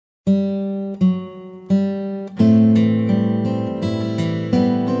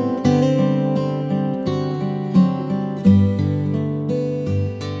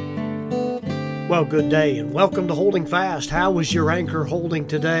good day and welcome to Holding Fast. How is your anchor holding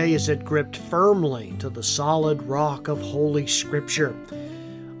today? Is it gripped firmly to the solid rock of Holy Scripture?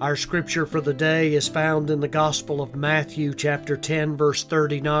 Our scripture for the day is found in the Gospel of Matthew, chapter 10, verse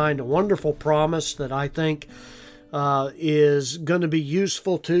 39. A wonderful promise that I think is going to be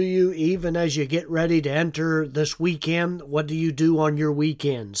useful to you even as you get ready to enter this weekend. What do you do on your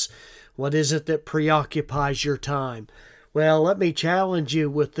weekends? What is it that preoccupies your time? Well, let me challenge you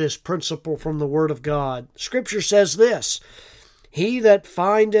with this principle from the Word of God. Scripture says this: "He that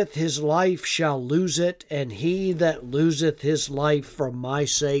findeth his life shall lose it, and he that loseth his life for my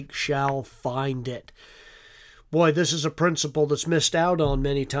sake shall find it." Boy, this is a principle that's missed out on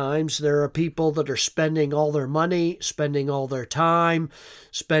many times. There are people that are spending all their money, spending all their time,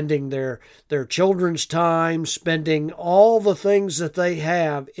 spending their children's time, spending all the things that they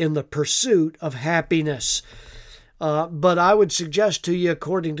have in the pursuit of happiness. But I would suggest to you,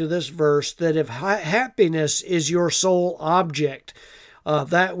 according to this verse, that if happiness is your sole object,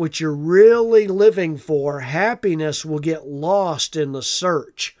 that which you're really living for, happiness will get lost in the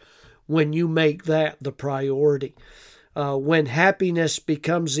search when you make that the priority. When happiness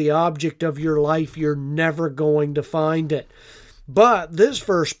becomes the object of your life, you're never going to find it. But this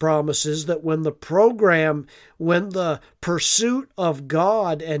verse promises that when the pursuit of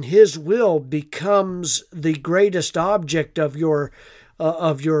God and His will becomes the greatest object of your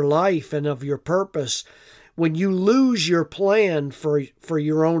life and of your purpose, when you lose your plan for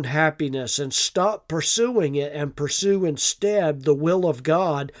your own happiness and stop pursuing it and pursue instead the will of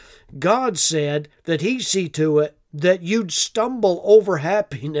God, God said that He'd see to it that you'd stumble over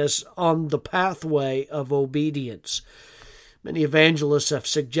happiness on the pathway of obedience. Many evangelists have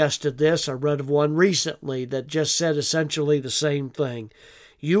suggested this. I read of one recently that just said essentially the same thing.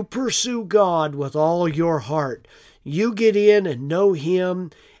 You pursue God with all your heart. You get in and know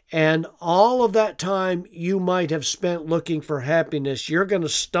Him, and all of that time you might have spent looking for happiness, you're going to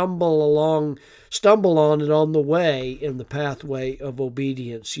stumble on it on the way in the pathway of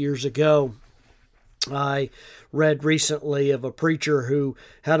obedience. Years ago, I read recently of a preacher who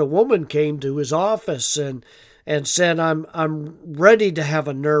had a woman came to his office and said, I'm ready to have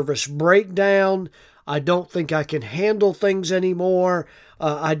a nervous breakdown. I don't think I can handle things anymore.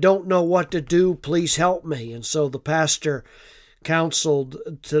 I don't know what to do. Please help me. And so the pastor counseled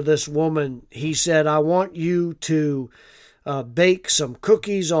to this woman. He said, I want you to bake some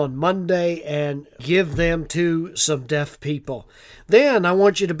cookies on Monday and give them to some deaf people. Then I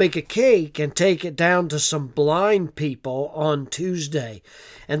want you to bake a cake and take it down to some blind people on Tuesday.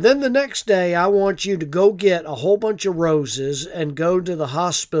 And then the next day, I want you to go get a whole bunch of roses and go to the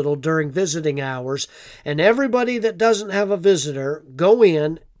hospital during visiting hours. And everybody that doesn't have a visitor, go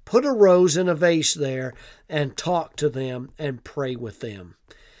in, put a rose in a vase there, and talk to them and pray with them.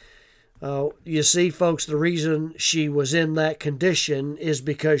 You see, folks, the reason she was in that condition is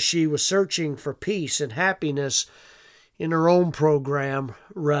because she was searching for peace and happiness in her own program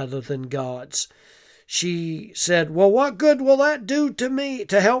rather than God's. She said, well, what good will that do to me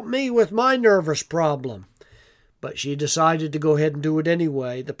to help me with my nervous problem? But she decided to go ahead and do it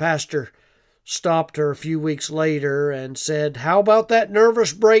anyway. The pastor stopped her a few weeks later and said, how about that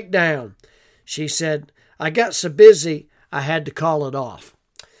nervous breakdown? She said, I got so busy, I had to call it off.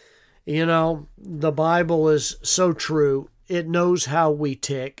 You know, the Bible is so true. It knows how we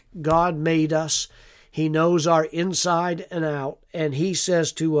tick. God made us. He knows our inside and out. And He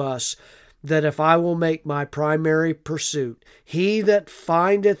says to us that if I will make my primary pursuit, he that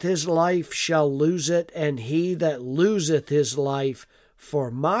findeth his life shall lose it, and he that loseth his life for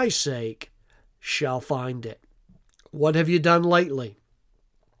my sake shall find it. What have you done lately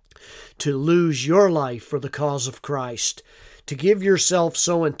to lose your life for the cause of Christ? To give yourself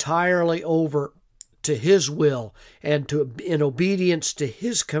so entirely over to His will and in obedience to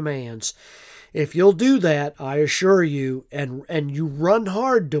His commands. If you'll do that, I assure you, and you run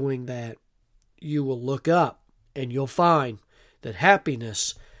hard doing that, you will look up and you'll find that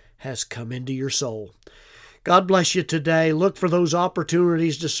happiness has come into your soul. God bless you today. Look for those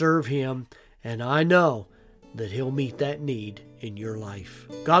opportunities to serve Him, and I know that He'll meet that need in your life.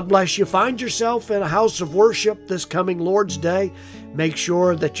 God bless you. Find yourself in a house of worship this coming Lord's Day. Make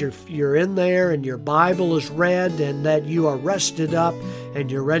sure that you're in there and your Bible is read and that you are rested up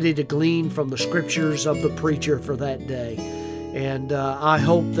and you're ready to glean from the scriptures of the preacher for that day. And I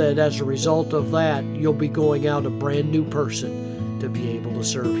hope that as a result of that, you'll be going out a brand new person to be able to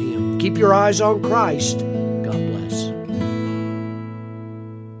serve Him. Keep your eyes on Christ